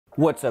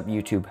What's up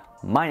YouTube?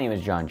 My name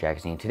is John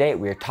Jags and today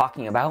we are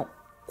talking about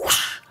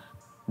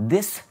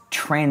this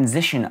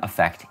transition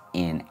effect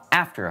in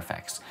After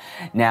Effects.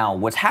 Now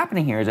what's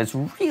happening here is it's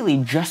really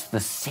just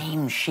the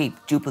same shape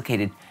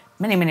duplicated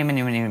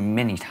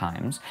many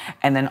times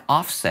and then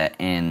offset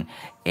in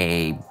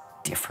a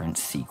different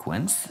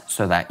sequence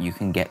so that you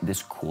can get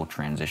this cool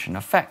transition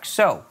effect.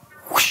 So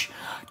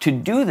to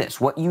do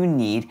this, what you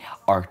need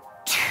are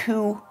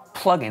two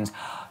plugins.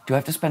 Do I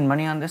have to spend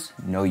money on this?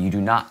 No, you do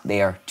not.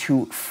 They are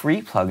two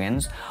free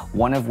plugins,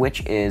 one of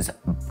which is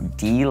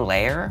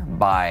D-Layer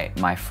by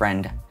my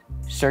friend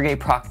Sergey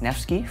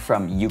Prokhnevsky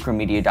from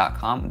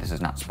ukramedia.com. This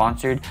is not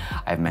sponsored.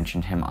 I've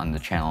mentioned him on the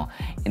channel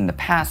in the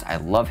past. I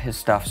love his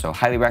stuff, so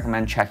highly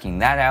recommend checking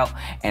that out.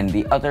 And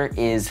the other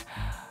is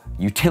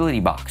Utility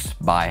Box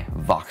by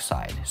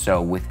Voxide.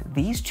 So with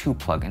these two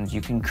plugins,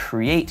 you can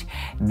create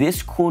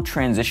this cool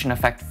transition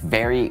effect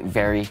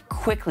very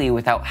quickly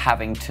without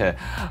having to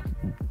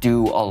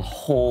do a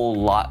whole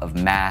lot of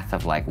math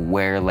of like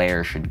where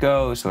layers should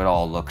go so it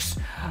all looks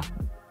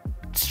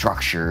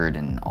structured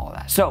and all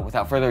that. So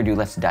without further ado,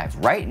 let's dive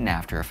right in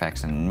After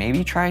Effects and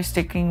maybe try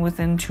sticking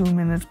within 2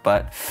 minutes,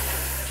 but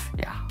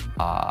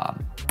yeah,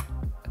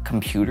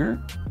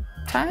 computer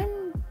time?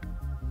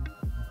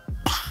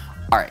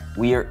 All right,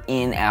 we are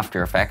in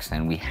After Effects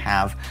and we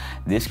have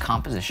this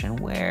composition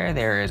where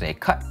there is a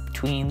cut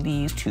between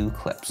these two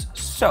clips.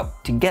 So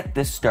to get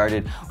this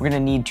started, we're gonna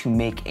need to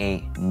make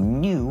a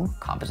new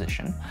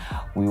composition.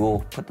 We will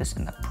put this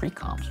in the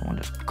pre-comp, so we'll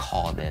just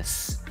call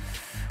this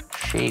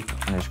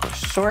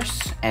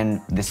shape_source,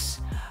 and this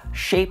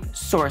shape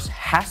source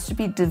has to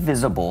be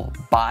divisible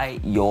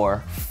by your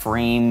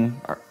frame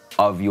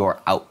of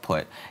your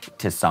output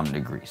to some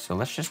degree. So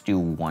let's just do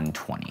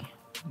 120.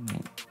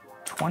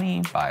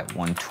 20 by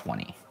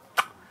 120.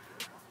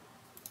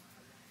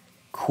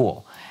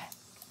 Cool.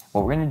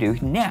 What we're gonna do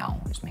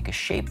now is make a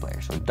shape layer.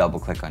 So double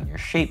click on your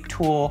shape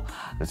tool.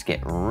 Let's get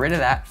rid of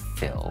that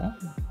fill.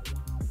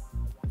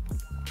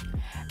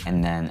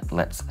 And then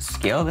let's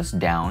scale this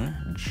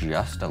down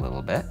just a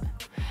little bit.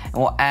 And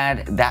we'll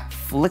add that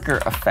flicker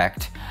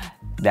effect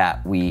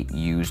that we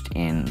used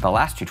in the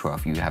last tutorial.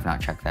 If you have not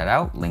checked that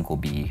out, link will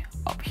be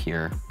up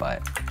here,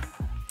 but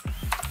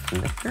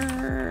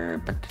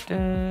flicker,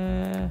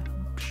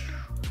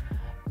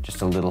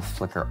 just a little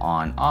flicker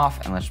on off,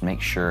 and let's make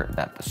sure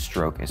that the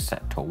stroke is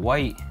set to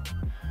white.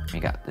 We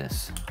got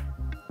this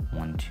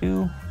 1,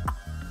 2,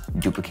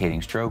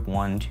 duplicating stroke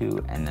 1,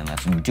 2, and then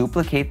let's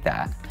duplicate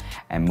that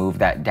and move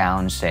that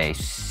down, say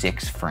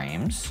 6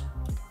 frames.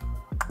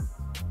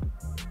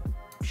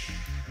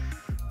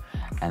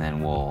 And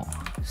then we'll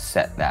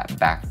set that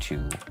back to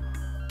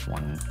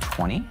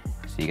 120.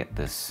 So you get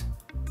this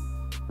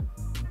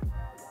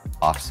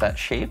offset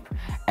shape,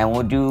 and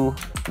we'll do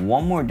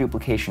one more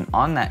duplication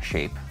on that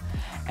shape,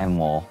 and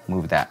we'll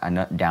move that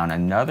down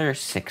another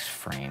 6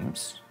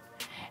 frames,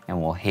 and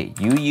we'll hit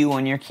UU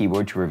on your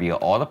keyboard to reveal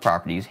all the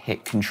properties,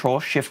 hit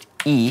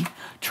Control-Shift-E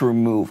to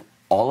remove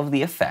all of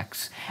the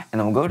effects, and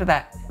then we'll go to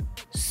that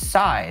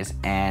size,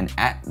 and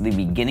at the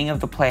beginning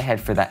of the playhead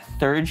for that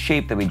third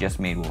shape that we just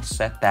made, we'll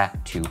set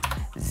that to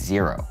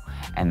 0.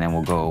 And then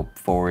we'll go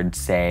forward,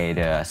 say,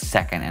 to 1.5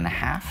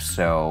 seconds.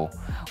 So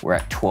we're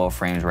at 12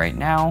 frames right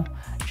now.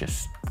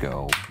 Just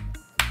go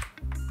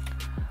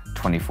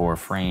 24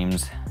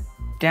 frames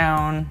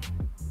down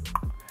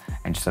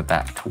and just set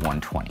that to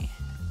 120.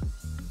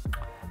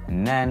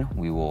 And then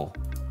we will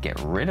get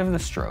rid of the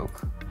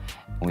stroke.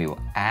 And we will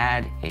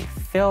add a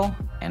fill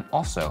and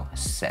also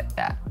set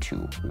that to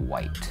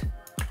white.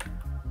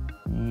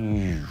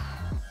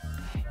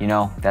 You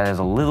know, that is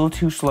a little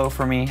too slow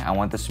for me. I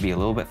want this to be a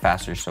little bit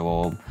faster, so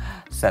we'll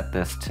set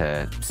this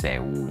to, say,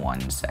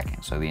 1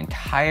 second. So the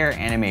entire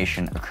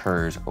animation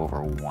occurs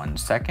over 1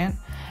 second.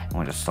 And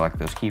we'll just select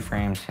those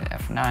keyframes, hit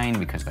F9,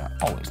 because that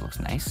always looks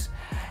nice.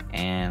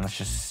 And let's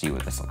just see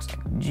what this looks like.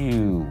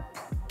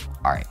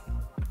 All right,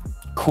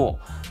 cool.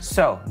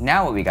 So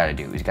now what we gotta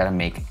do is gotta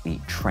make the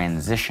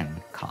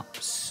transition comp.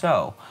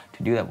 So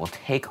to do that, we'll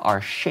take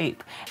our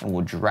shape and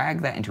we'll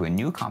drag that into a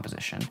new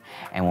composition,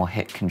 and we'll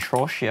hit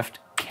Control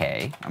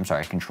K,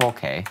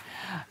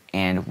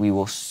 and we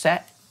will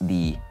set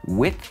the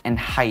width and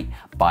height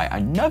by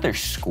another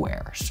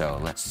square. So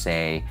let's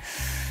say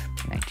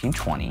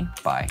 1920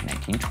 by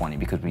 1920,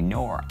 because we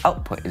know our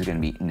output is gonna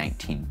be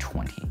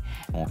 1920.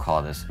 And we'll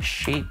call this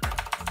shape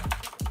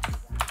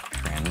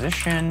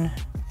transition.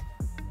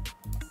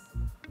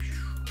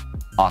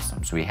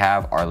 Awesome, so we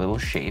have our little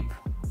shape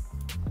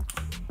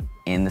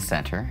in the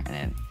center, and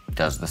it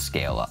does the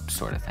scale up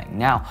sort of thing.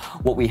 Now,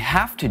 what we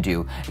have to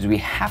do is we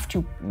have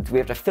to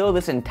fill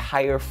this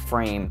entire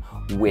frame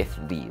with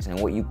these. And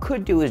what you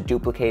could do is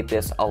duplicate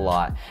this a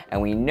lot.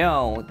 And we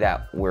know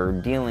that we're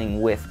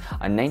dealing with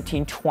a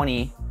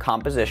 1920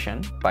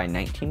 composition by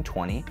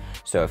 1920.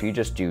 So if you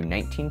just do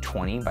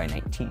 1920 by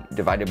 19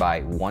 divided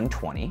by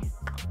 120,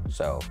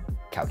 so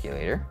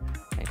calculator,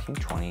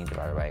 1920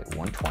 divided by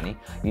 120,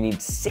 you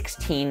need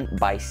 16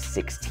 by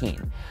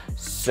 16.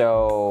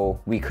 So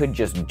we could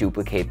just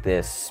duplicate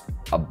this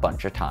a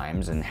bunch of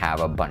times and have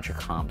a bunch of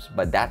comps,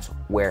 but that's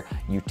where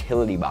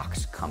utility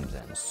box comes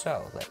in.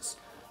 So let's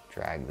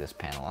drag this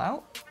panel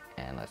out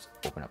and let's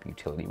open up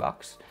utility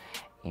box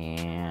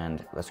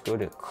and let's go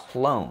to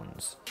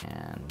clones.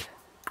 And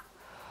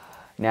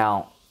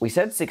now we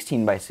said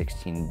 16 by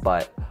 16,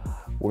 but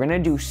we're gonna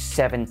do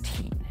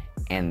 17.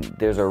 And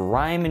there's a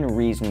rhyme and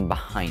reason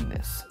behind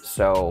this.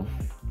 So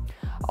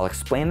I'll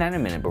explain that in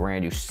a minute, but we're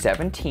gonna do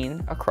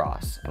 17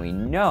 across, and we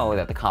know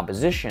that the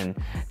composition,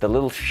 the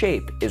little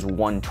shape is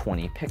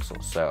 120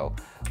 pixels. So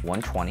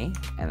 120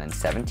 and then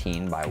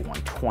 17 by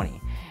 120.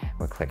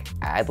 We'll click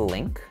add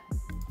link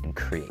and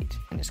create,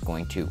 and it's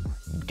going to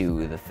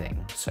do the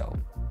thing. So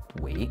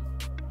wait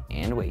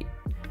and wait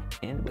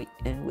and wait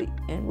and wait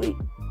and wait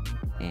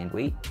and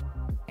wait.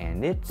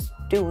 And it's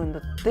doing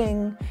the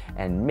thing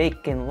and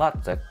making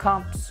lots of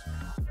comps.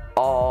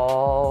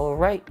 All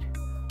right,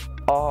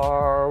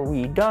 are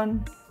we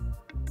done?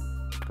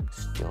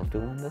 Still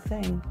doing the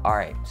thing. All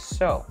right,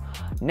 so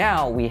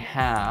now we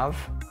have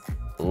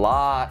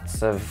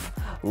lots of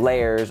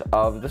layers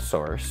of the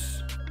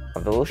source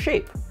of the little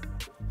shape,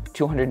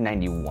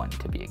 291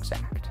 to be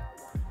exact.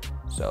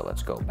 So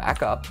let's go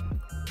back up,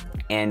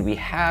 and we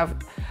have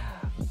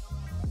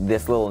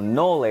this little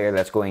null layer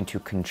that's going to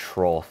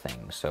control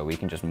things. So we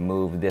can just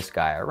move this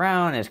guy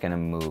around, it's gonna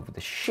move the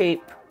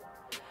shape.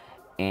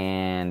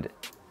 And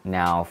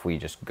now if we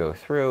just go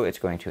through, it's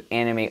going to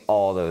animate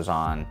all those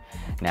on.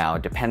 Now,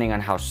 depending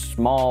on how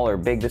small or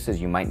big this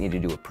is, you might need to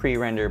do a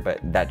pre-render, but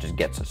that just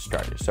gets us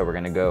started. So we're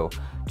gonna go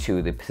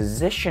to the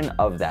position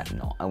of that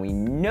null. And we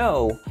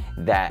know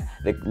that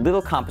the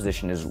little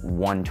composition is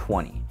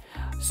 120.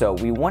 So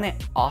we want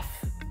it off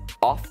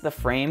the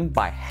frame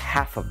by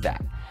half of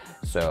that.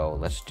 So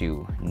let's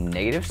do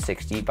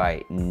 -60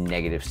 by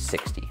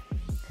 -60.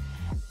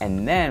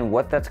 And then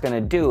what that's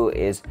gonna do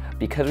is,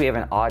 because we have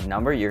an odd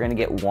number, you're gonna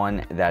get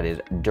one that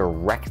is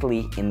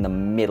directly in the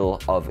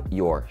middle of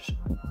your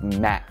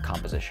matte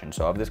composition.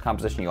 So of this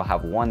composition, you'll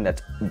have one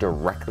that's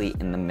directly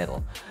in the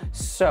middle.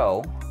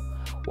 So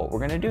what we're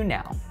gonna do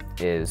now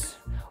is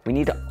we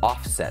need to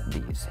offset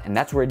these, and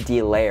that's where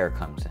delayer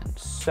comes in.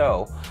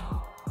 So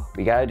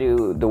we gotta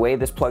do, the way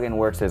this plugin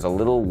works, there's a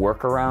little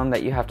workaround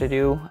that you have to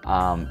do.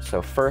 So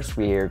first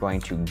we are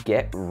going to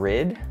get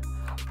rid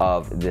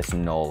of this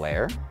null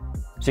layer.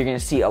 So you're gonna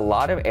see a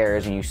lot of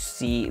errors, and you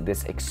see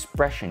this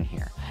expression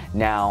here.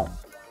 Now,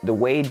 the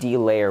way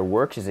delayer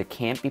works is it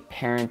can't be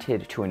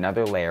parented to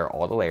another layer,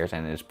 all the layers,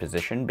 and it is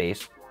position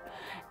based.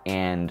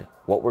 And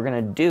what we're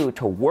gonna do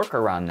to work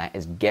around that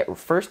is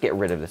first get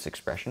rid of this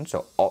expression.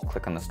 So alt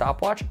click on the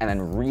stopwatch and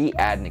then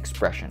re-add an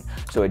expression.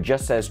 So it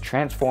just says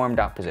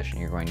transform.position.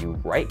 You're going to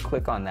right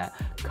click on that,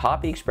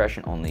 copy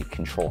expression only,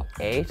 Control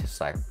A to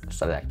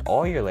select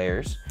all your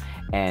layers,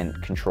 and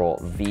Control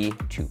V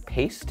to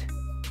paste,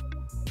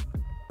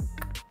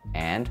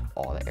 and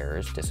all the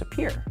errors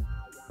disappear.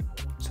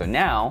 So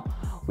now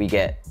we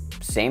get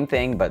same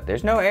thing, but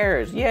there's no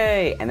errors,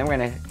 yay! And then we're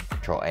gonna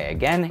Control A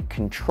again,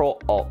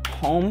 Control Alt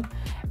Home,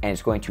 and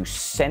it's going to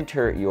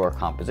center your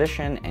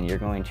composition, and you're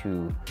going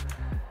to,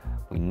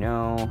 we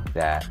know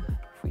that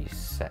if we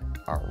set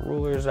our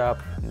rulers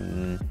up,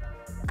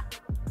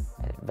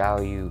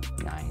 value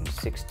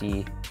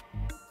 960,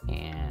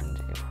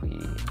 and if we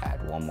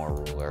add one more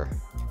ruler,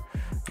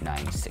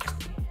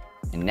 960.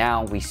 And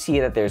now we see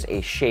that there's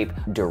a shape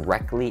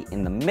directly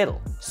in the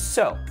middle.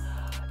 So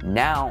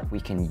now we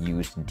can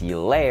use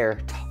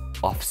delayer to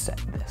offset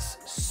this.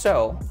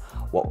 So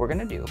what we're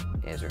gonna do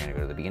is we're gonna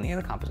go to the beginning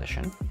of the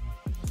composition,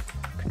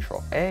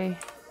 Control A,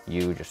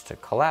 U just to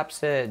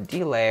collapse it,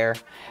 delayer,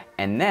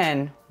 and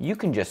then you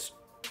can just,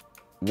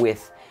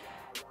 with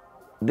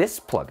this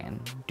plugin,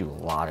 do a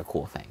lot of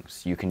cool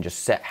things. You can just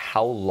set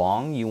how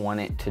long you want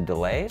it to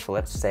delay. So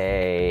let's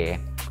say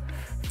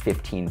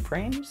 15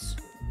 frames.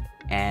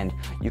 And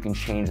you can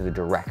change the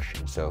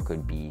direction, so it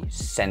could be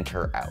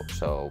center out.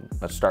 So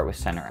let's start with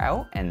center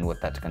out, and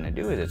what that's gonna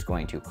do is it's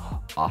going to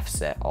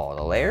offset all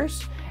the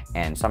layers,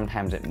 and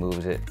sometimes it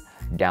moves it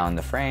down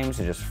the frame,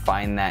 so just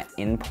find that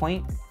in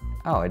point.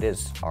 Oh, it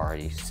is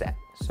already set.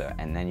 So,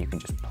 and then you can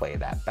just play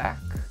that back.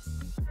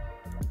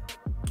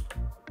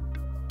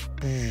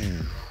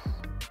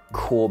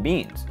 Cool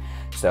beans.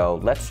 So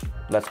let's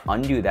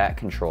undo that,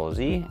 Control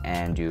Z,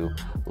 and do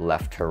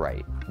left to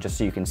right, just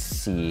so you can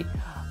see,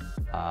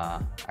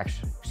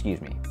 actually,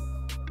 excuse me,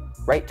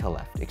 right to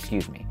left,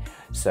 excuse me.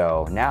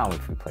 So now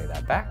if we play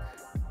that back,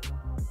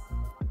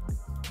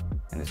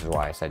 and this is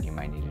why I said you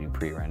might need to do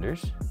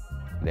pre-renders,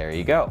 there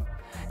you go.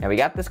 Now we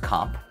got this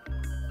comp.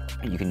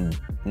 You can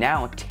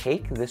now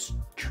take this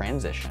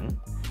transition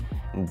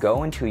and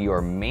go into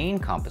your main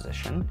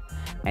composition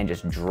and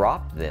just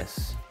drop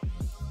this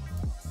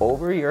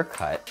over your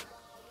cut.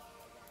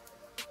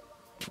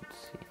 Let's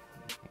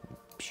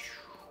see.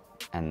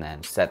 And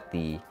then set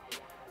the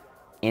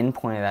in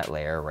point of that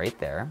layer right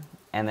there.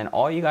 And then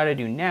all you gotta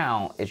do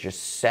now is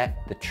just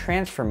set the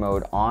transfer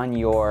mode on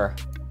your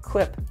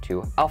clip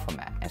to alpha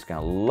matte. And it's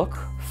gonna look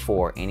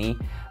for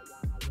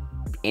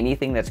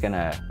anything that's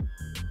gonna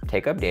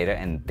take up data,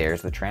 and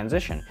there's the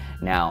transition.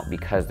 Now,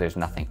 because there's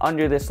nothing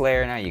under this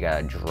layer now, you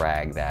gotta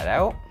drag that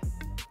out.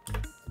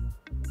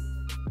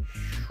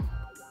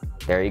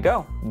 There you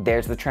go,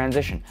 there's the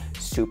transition.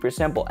 Super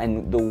simple,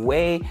 and the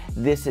way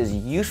this is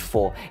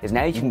useful is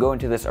now you can go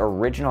into this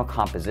original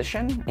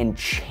composition and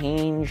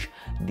change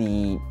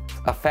the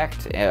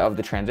effect of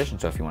the transition.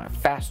 So if you want it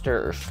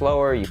faster or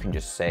slower, you can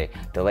just say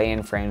delay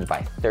in frames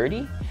by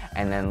 30,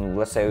 and then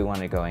let's say we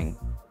want it going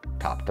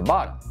top to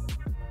bottom.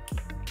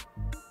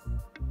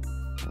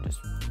 And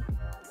just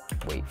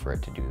wait for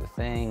it to do the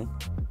thing.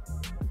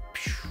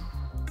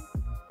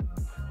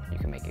 You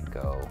can make it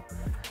go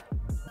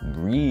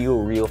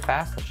real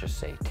fast. Let's just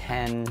say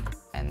 10,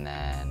 and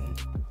then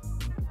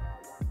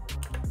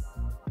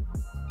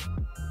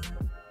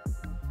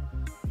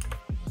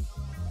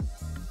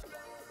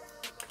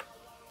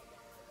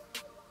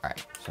all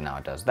right, so now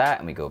it does that,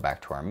 and we go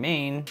back to our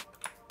main.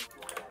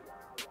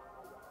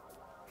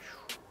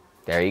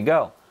 There you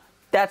go.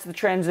 That's the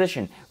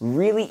transition.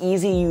 Really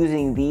easy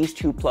using these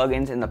two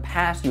plugins. In the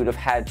past, you would have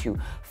had to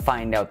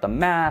find out the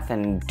math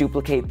and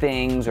duplicate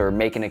things or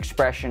make an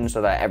expression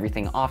so that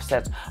everything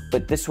offsets.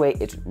 But this way,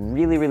 it's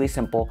really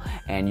simple,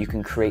 and you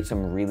can create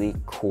some really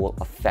cool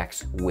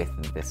effects with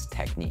this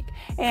technique.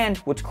 And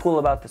what's cool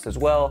about this as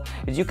well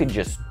is you could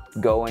just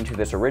go into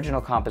this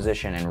original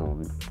composition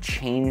and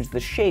change the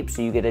shape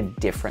so you get a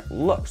different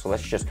look. So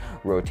let's just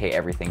rotate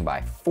everything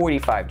by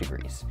 45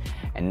 degrees.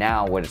 And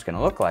now what it's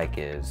gonna look like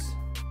is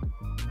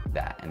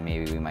that, and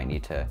maybe we might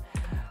need to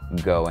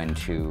go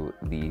into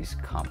these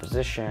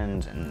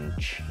compositions and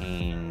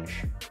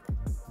change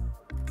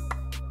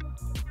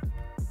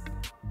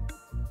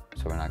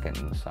so we're not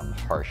getting some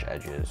harsh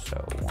edges. So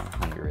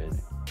 100,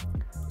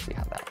 see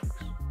how that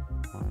looks.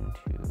 1,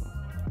 2.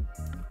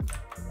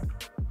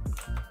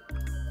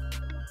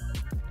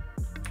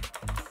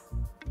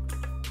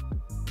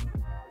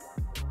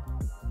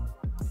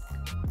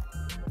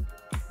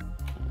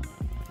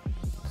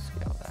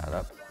 Scale that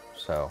up.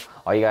 So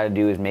all you gotta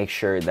do is make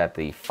sure that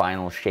the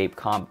final shape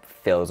comp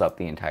fills up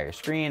the entire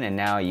screen, and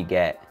now you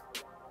get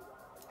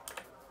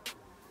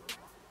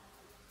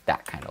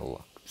that kind of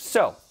look.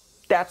 So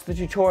that's the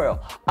tutorial.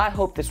 I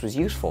hope this was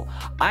useful.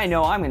 I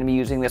know I'm gonna be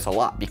using this a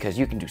lot because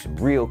you can do some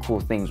real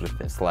cool things with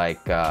this.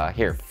 Like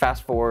here,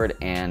 fast forward,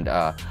 and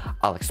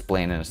I'll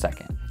explain in a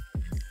second.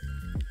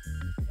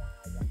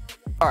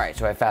 All right,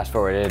 so I fast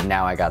forwarded,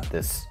 now I got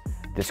this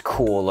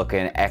cool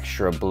looking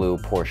extra blue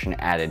portion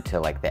added to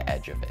like the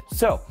edge of it.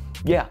 So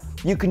yeah,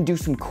 you can do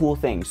some cool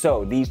things.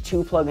 So these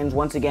two plugins,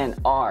 once again,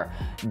 are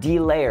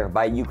Delayer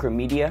by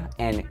Ukramedia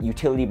and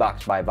Utility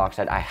Box by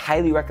Boxhead. I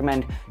highly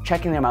recommend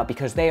checking them out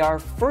because they are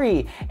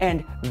free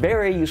and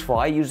very useful.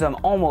 I use them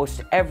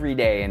almost every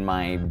day in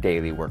my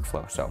daily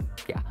workflow. So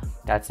yeah,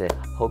 that's it.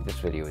 Hope this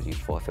video was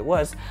useful. If it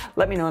was,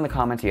 let me know in the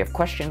comments. If you have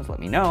questions, let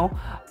me know.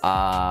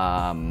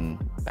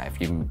 If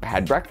you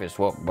had breakfast,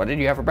 well, what did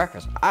you have for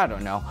breakfast? I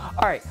don't know.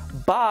 All right,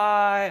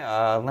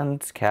 bye.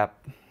 Lens cap.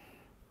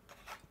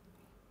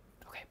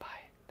 Okay, bye.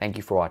 Thank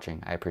you for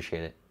watching. I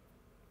appreciate it.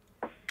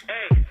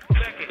 Hey,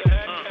 check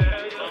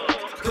it.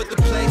 Put the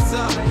place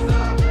up.